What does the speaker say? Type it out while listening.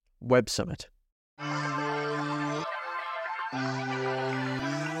Web Summit.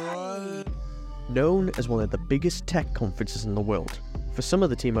 Known as one of the biggest tech conferences in the world, for some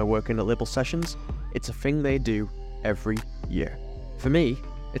of the team I work in at Label Sessions, it's a thing they do every year. For me,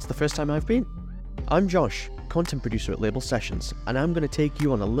 it's the first time I've been. I'm Josh, content producer at Label Sessions, and I'm going to take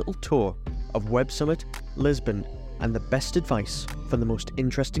you on a little tour of Web Summit, Lisbon, and the best advice from the most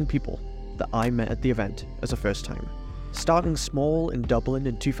interesting people that I met at the event as a first timer. Starting small in Dublin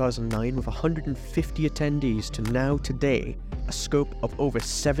in 2009 with 150 attendees to now today a scope of over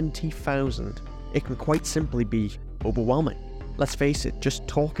 70,000, it can quite simply be overwhelming. Let's face it, just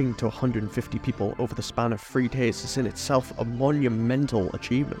talking to 150 people over the span of 3 days is in itself a monumental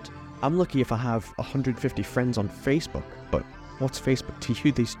achievement. I'm lucky if I have 150 friends on Facebook, but what's Facebook to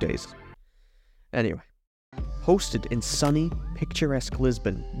you these days? Anyway, hosted in sunny, picturesque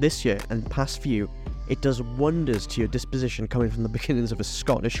Lisbon this year and the past few, it does wonders to your disposition coming from the beginnings of a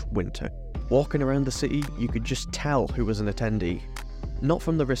Scottish winter. Walking around the city, you could just tell who was an attendee. Not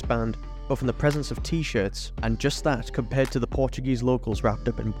from the wristband, but from the presence of t-shirts, and just that compared to the Portuguese locals wrapped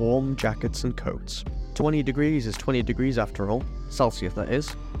up in warm jackets and coats. 20 degrees is 20 degrees after all, Celsius that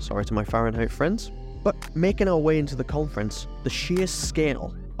is, sorry to my Fahrenheit friends. But making our way into the conference, the sheer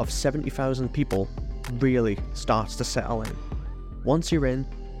scale of 70,000 people really starts to settle in. Once you're in,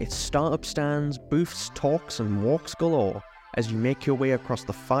 it's startup stands, booths, talks and walks galore as you make your way across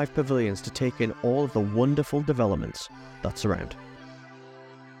the 5 pavilions to take in all of the wonderful developments that surround.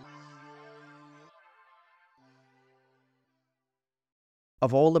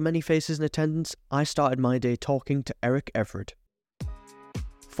 Of all the many faces in attendance, I started my day talking to Eric Everett,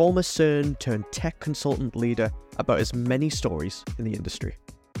 former CERN turned tech consultant leader about his many stories in the industry.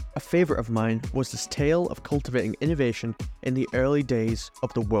 A favourite of mine was his tale of cultivating innovation in the early days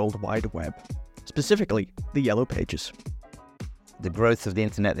of the World Wide Web, specifically the Yellow Pages. The growth of the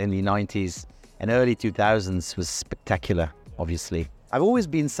internet in the 90s and early 2000s was spectacular, obviously. I've always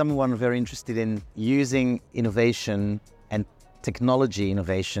been someone very interested in using innovation and technology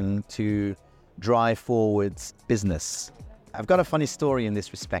innovation to drive forward business. I've got a funny story in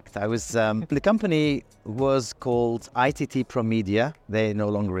this respect. The company was called ITT Pro Media. They no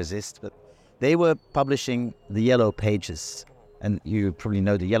longer exist, but they were publishing the Yellow Pages. And you probably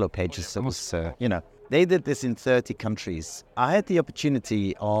know the Yellow Pages. It was, they did this in 30 countries. I had the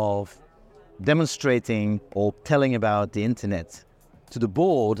opportunity of demonstrating or telling about the internet to the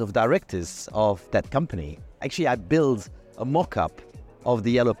board of directors of that company. Actually, I built a mock-up of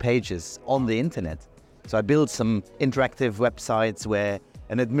the Yellow Pages on the internet. So I built some interactive websites where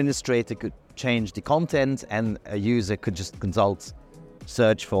an administrator could change the content and a user could just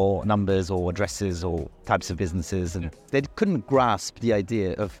search for numbers or addresses or types of businesses. And they couldn't grasp the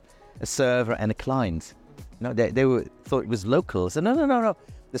idea of a server and a client. No, they thought it was local. So no.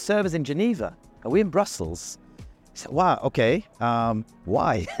 The server's in Geneva. Are we in Brussels? I said, wow, okay.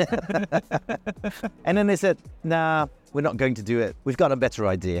 Why? And then they said, nah, we're not going to do it. We've got a better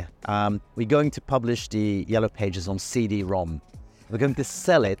idea. We're going to publish the Yellow Pages on CD-ROM. We're going to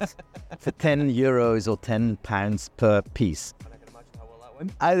sell it for €10 or £10 per piece. I can imagine how well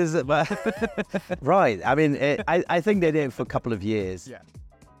that went. Right. I mean, I think they did it for a couple of years. Yeah.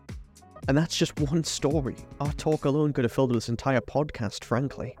 And that's just one story. Our talk alone could have filled this entire podcast,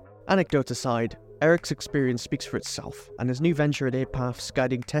 frankly. Anecdote aside, Eric's experience speaks for itself, and his new venture at APAF's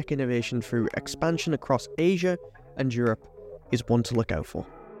guiding tech innovation through expansion across Asia and Europe is one to look out for.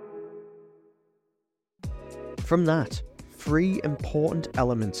 From that, 3 important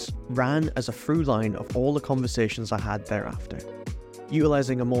elements ran as a through line of all the conversations I had thereafter.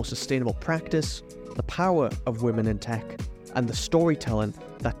 Utilising a more sustainable practice, the power of women in tech, and the storytelling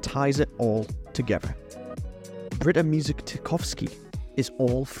that ties it all together. Britta Music-Tikowski is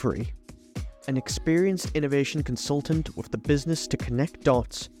all free. An experienced innovation consultant with the business to connect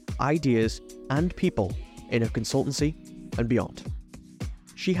dots, ideas, and people in her consultancy and beyond.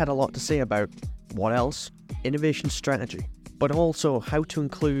 She had a lot to say about, what else? Innovation strategy, but also how to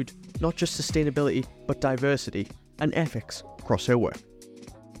include not just sustainability, but diversity and ethics across her work.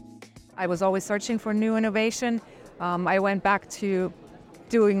 I was always searching for new innovation. I went back to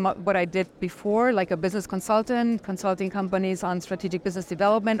doing what I did before, like a business consultant, consulting companies on strategic business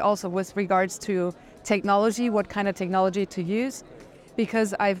development, also with regards to technology, what kind of technology to use.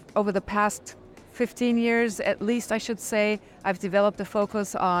 Because over the past 15 years, at least I should say, I've developed a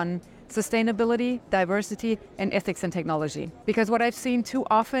focus on sustainability, diversity, and ethics in technology. Because what I've seen too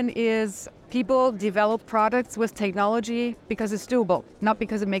often is people develop products with technology because it's doable, not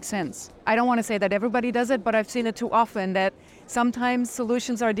because it makes sense. I don't want to say that everybody does it, but I've seen it too often that sometimes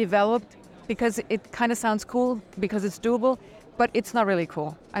solutions are developed because it kind of sounds cool, because it's doable, but it's not really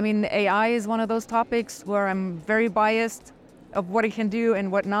cool. I mean, AI is one of those topics where I'm very biased of what it can do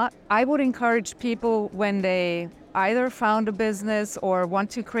and what not. I would encourage people when they either found a business or want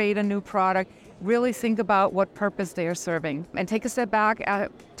to create a new product, really think about what purpose they are serving and take a step back,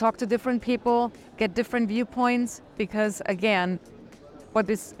 talk to different people, get different viewpoints, because again, what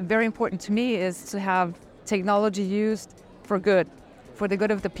is very important to me is to have technology used for good, for the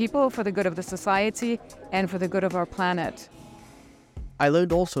good of the people, for the good of the society, and for the good of our planet. I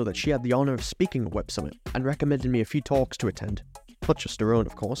learned also that she had the honour of speaking at Web Summit and recommended me a few talks to attend. Not just her own,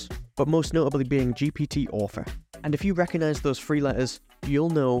 of course, but most notably being GPT author. And if you recognise those 3 letters,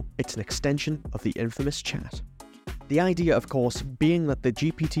 you'll know it's an extension of the infamous chat. The idea, of course, being that the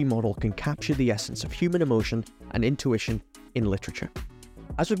GPT model can capture the essence of human emotion and intuition in literature.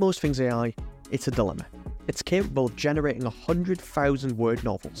 As with most things AI, it's a dilemma. It's capable of generating 100,000 word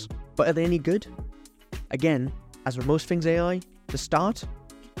novels, but are they any good? Again, as with most things AI, the start?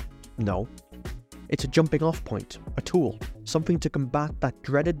 No. It's a jumping off point, a tool, something to combat that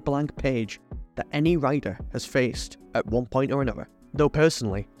dreaded blank page that any writer has faced at one point or another. Though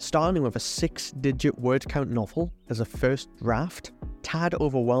personally, starting with a 6-digit word count novel as a first draft, tad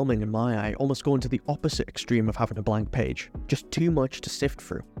overwhelming in my eye, almost going to the opposite extreme of having a blank page. Just too much to sift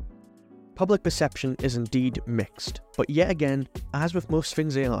through. Public perception is indeed mixed, but yet again, as with most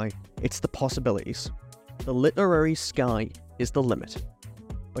things AI, it's the possibilities. The literary sky is the limit.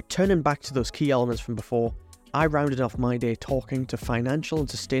 But turning back to those key elements from before, I rounded off my day talking to financial and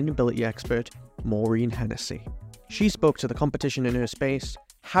sustainability expert Maureen Hennessy. She spoke to the competition in her space,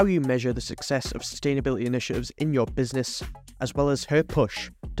 how you measure the success of sustainability initiatives in your business, as well as her push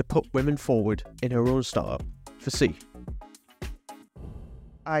to put women forward in her own startup, for C.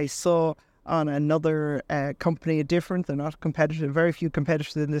 I saw on another company different, they're not competitive, very few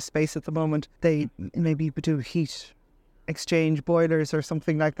competitors in this space at the moment. They maybe do heat exchange boilers or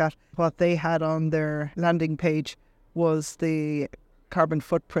something like that. What they had on their landing page was the carbon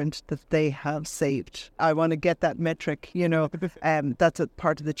footprint that they have saved. I want to get that metric, that's a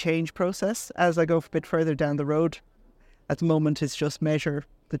part of the change process. As I go a bit further down the road, at the moment it's just measure.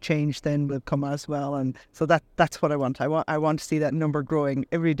 The change then will come as well, and so that's what I want. I want to see that number growing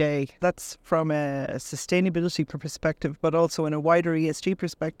every day. That's from a sustainability perspective, but also in a wider ESG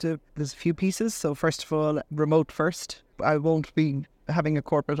perspective. There's a few pieces. So first of all, remote first. I won't be having a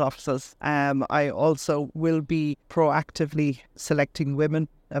corporate offices. I also will be proactively selecting women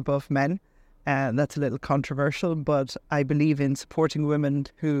above men. And that's a little controversial, but I believe in supporting women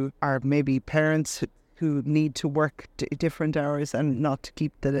who are maybe parents who need to work different hours and not to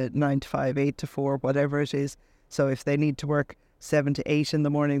keep the 9 to 5, 8 to 4, whatever it is. So if they need to work 7 to 8 in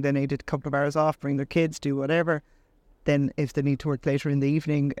the morning, they need a couple of hours off, bring their kids, do whatever. Then if they need to work later in the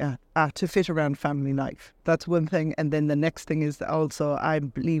evening, to fit around family life. That's one thing. And then the next thing is also, I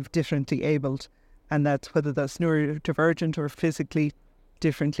believe, differently abled. And that's whether that's neurodivergent or physically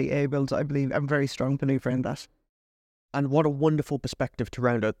differently abled. I believe I'm a very strong believer in that. And what a wonderful perspective to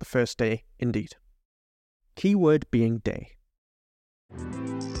round out the first day, indeed. Keyword being day.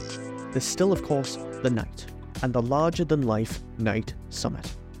 There's still, of course, the night, and the larger-than-life night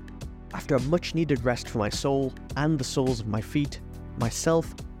summit. After a much-needed rest for my soul and the soles of my feet,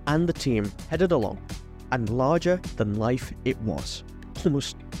 myself and the team headed along, and larger than life it was.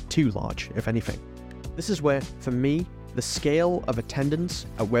 Almost too large, if anything. This is where, for me, the scale of attendance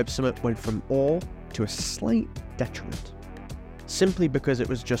at Web Summit went from awe to a slight detriment. Simply because it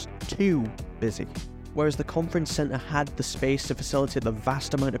was just too busy. Whereas the conference centre had the space to facilitate the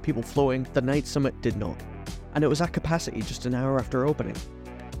vast amount of people flowing, the night summit did not. And it was at capacity just an hour after opening.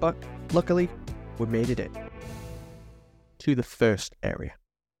 But luckily, we made it in. To the first area.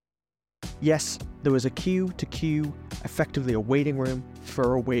 Yes, there was a queue to queue, effectively a waiting room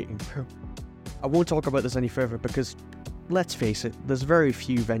for a waiting room. I won't talk about this any further because, let's face it, there's very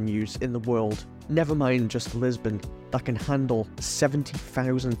few venues in the world, never mind just Lisbon, that can handle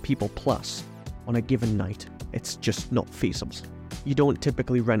 70,000 people plus on a given night. It's just not feasible. You don't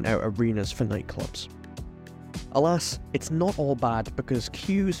typically rent out arenas for nightclubs. Alas, it's not all bad because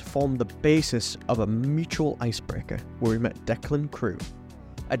queues formed the basis of a mutual icebreaker where we met Declan Crew,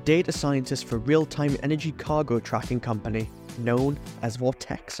 a data scientist for real-time energy cargo tracking company known as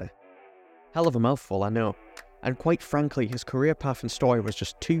Vortexa. Hell of a mouthful, I know, and quite frankly his career path and story was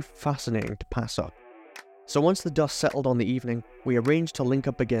just too fascinating to pass up. So once the dust settled on the evening, we arranged to link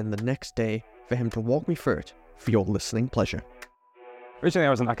up again the next day for him to walk me through it for your listening pleasure. Originally I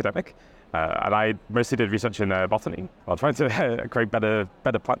was an academic, and I mostly did research in botany while trying to create better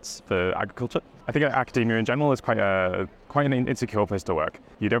plants for agriculture. I think academia in general is quite an insecure place to work.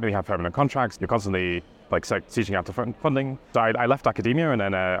 You don't really have permanent contracts. You're constantly like seeking out the funding. So I left academia, and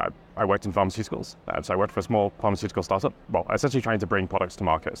then I worked in pharmaceuticals. So I worked for a small pharmaceutical startup, well, essentially trying to bring products to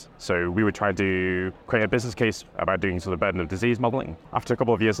market. So we would try to create a business case about doing sort of burden of disease modeling. After a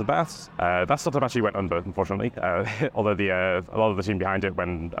couple of years of that startup actually went under, unfortunately, although a lot of the team behind it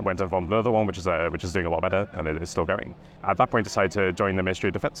went and formed another one, which is doing a lot better, and it is still going. At that point, I decided to join the Ministry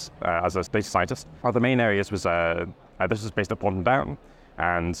of Defense as a data scientist. One of the main areas was, this was based at Porton Down,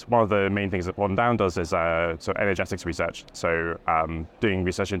 and one of the main things that Porton Down does is sort of energetics research. So doing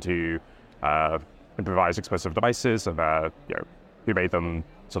research into improvised explosive devices and who made them,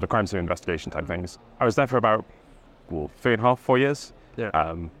 sort of crime scene investigation type things. I was there for about 3.5, 4 years. Yeah.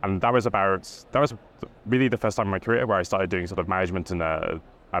 And that was really the first time in my career where I started doing sort of management and a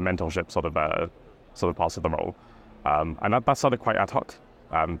mentorship sort of parts of the role. And that started quite ad hoc.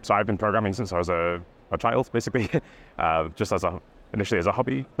 So I've been programming since I was a child, basically, just initially as a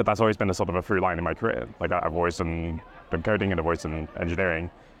hobby, but that's always been a sort of a through line in my career. Like I've always been coding and I've always done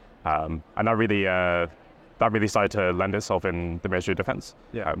engineering. And that really started to lend itself in the Ministry of Defense,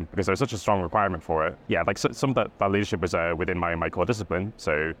 because there's such a strong requirement for it. Yeah, like some of that leadership was within my core discipline,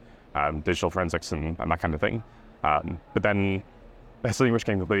 so digital forensics and that kind of thing. But then something which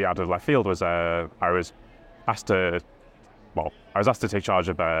came completely out of left field was I was asked to take charge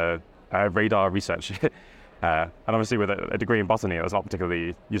of radar research. And obviously with a degree in botany, it was not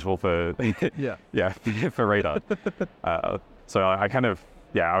particularly useful for for radar. So I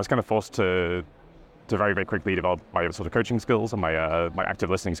was kind of forced to very, very quickly develop my sort of coaching skills and my active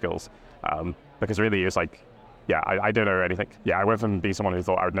listening skills, because really it's like, I don't know anything. I went from being someone who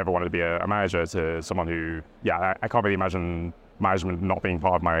thought I would never want to be a manager to someone who, I can't really imagine management not being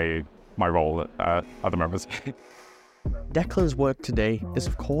part of my role at the moment. Declan's work today is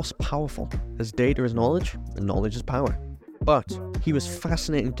of course powerful, as data is knowledge and knowledge is power. But he was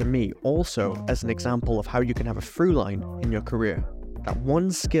fascinating to me also as an example of how you can have a through line in your career. That one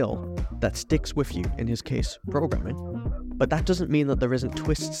skill that sticks with you, in his case, programming. But that doesn't mean that there isn't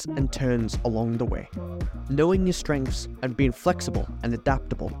twists and turns along the way. Knowing your strengths and being flexible and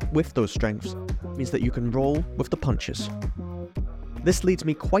adaptable with those strengths means that you can roll with the punches. This leads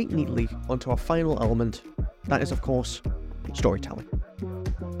me quite neatly onto our final element. That is, of course, storytelling.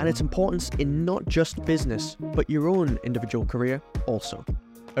 And its importance in not just business, but your own individual career also.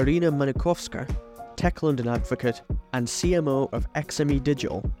 Irina Manikovska, Tech London advocate and CMO of XME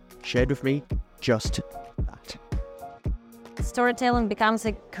Digital, shared with me just that. Storytelling becomes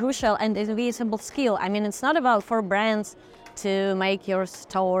a crucial and invisible skill. I mean, it's not about for brands to make your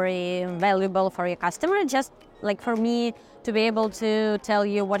story valuable for your customer, just like for me to be able to tell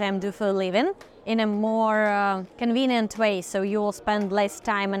you what I'm doing for a living in a more convenient way, so you will spend less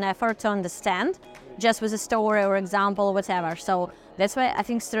time and effort to understand just with a story or example or whatever. So that's why I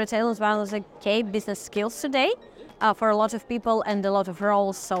think storytelling is one of the key business skills today for a lot of people and a lot of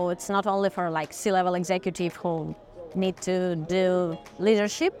roles. So it's not only for like C-level executive who need to do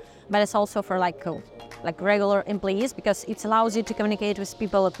leadership, but it's also for like regular employees, because it allows you to communicate with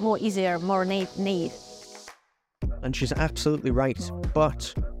people more easier, more need. And she's absolutely right,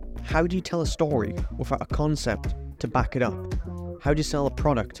 but how do you tell a story without a concept to back it up? How do you sell a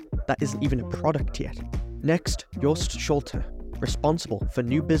product that isn't even a product yet? Next, Joost Schulte, responsible for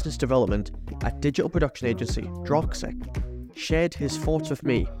new business development at digital production agency Droxek, shared his thoughts with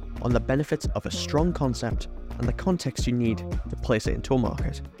me on the benefits of a strong concept and the context you need to place it into a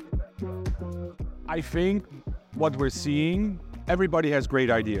market. I think what we're seeing, everybody has great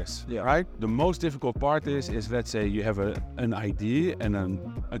ideas, right? The most difficult part is let's say you have an idea and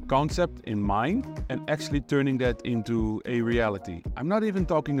a concept in mind and actually turning that into a reality. I'm not even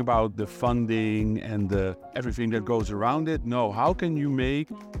talking about the funding and everything that goes around it. No, how can you make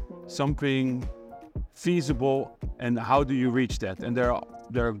something feasible and how do you reach that? And there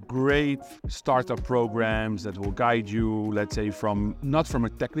are great startup programs that will guide you, let's say not from a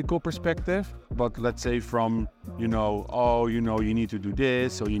technical perspective, but let's say from, you need to do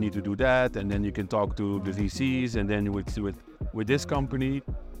this, or you need to do that, and then you can talk to the VCs and then with this company.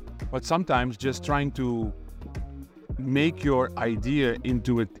 But sometimes just trying to make your idea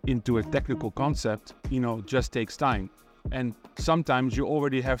into a technical concept, just takes time. And sometimes you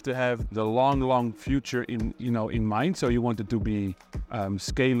already have to have the long future in mind. So you want it to be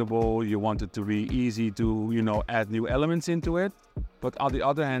scalable. You want it to be easy to, add new elements into it. But on the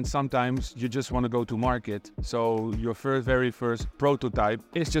other hand, sometimes you just want to go to market. So your very first prototype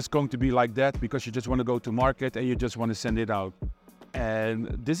is just going to be like that because you just want to go to market and you just want to send it out. And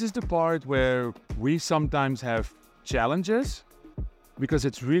this is the part where we sometimes have challenges because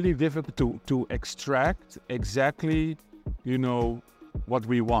it's really difficult to extract exactly what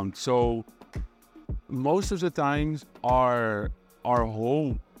we want. So most of the times our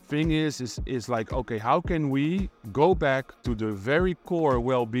whole thing is like, okay, how can we go back to the very core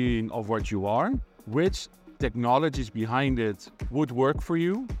well-being of what you are, which technologies behind it would work for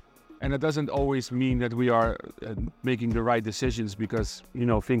you. And it doesn't always mean that we are making the right decisions because,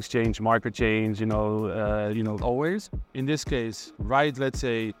 things change, market change, always. In this case, let's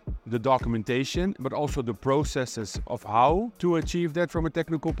say, the documentation, but also the processes of how to achieve that from a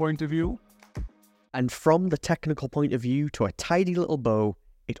technical point of view. And from the technical point of view to a tidy little bow,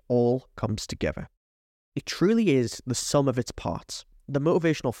 it all comes together. It truly is the sum of its parts, the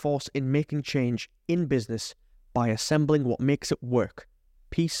motivational force in making change in business by assembling what makes it work,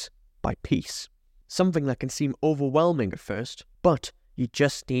 piece by piece. Something that can seem overwhelming at first, but you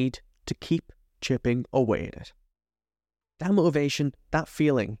just need to keep chipping away at it. That motivation, that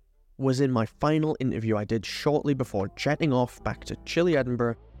feeling, was in my final interview I did shortly before jetting off back to chilly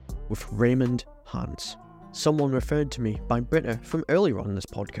Edinburgh with Raymond Hans, someone referred to me by Britta from earlier on in this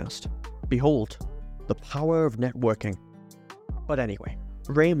podcast. Behold, the power of networking. But anyway,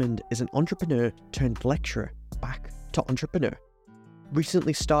 Raymond is an entrepreneur turned lecturer back to entrepreneur,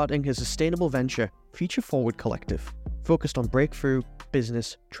 recently starting his sustainable venture, Future Forward Collective, focused on breakthrough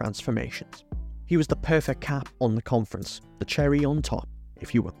business transformations. He was the perfect cap on the conference, the cherry on top,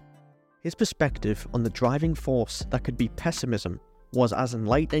 if you will. His perspective on the driving force that could be pessimism was as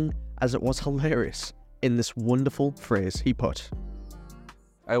enlightening as it was hilarious in this wonderful phrase he put.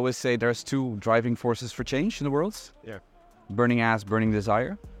 I always say there's two driving forces for change in the world. Yeah. Burning ass, burning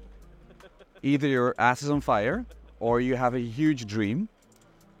desire. Either your ass is on fire or you have a huge dream.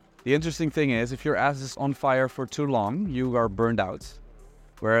 The interesting thing is, if your ass is on fire for too long, you are burned out.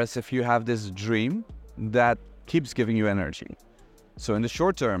 Whereas if you have this dream, that keeps giving you energy. So in the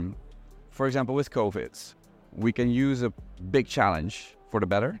short term, for example, with COVID, we can use a big challenge for the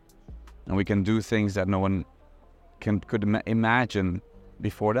better, and we can do things that no one could imagine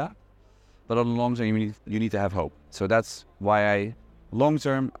before that. But on the long term, you need to have hope. So that's why long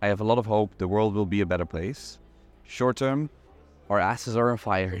term, I have a lot of hope. The world will be a better place. Short term, our asses are on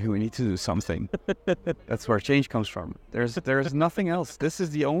fire. We need to do something. That's where change comes from. There's nothing else. This is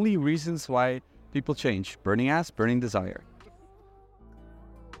the only reasons why people change. Burning ass, burning desire.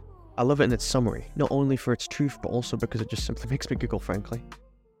 I love it in its summary, not only for its truth, but also because it just simply makes me giggle, frankly.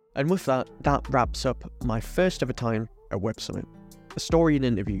 And with that wraps up my first ever time at Web Summit. A story and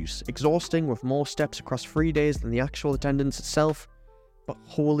interviews, exhausting with more steps across 3 days than the actual attendance itself, but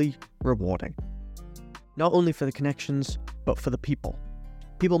wholly rewarding. Not only for the connections, but for the people.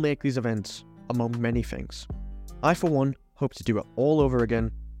 People make these events, among many things. I, for one, hope to do it all over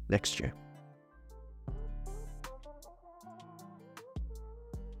again next year.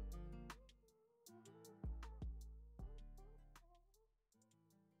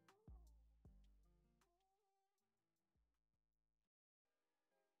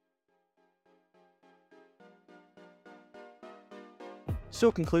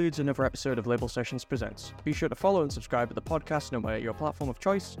 So concludes another episode of Label Sessions Presents. Be sure to follow and subscribe to the podcast no matter your platform of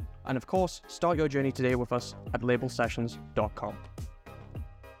choice, and of course, start your journey today with us at labelsessions.com.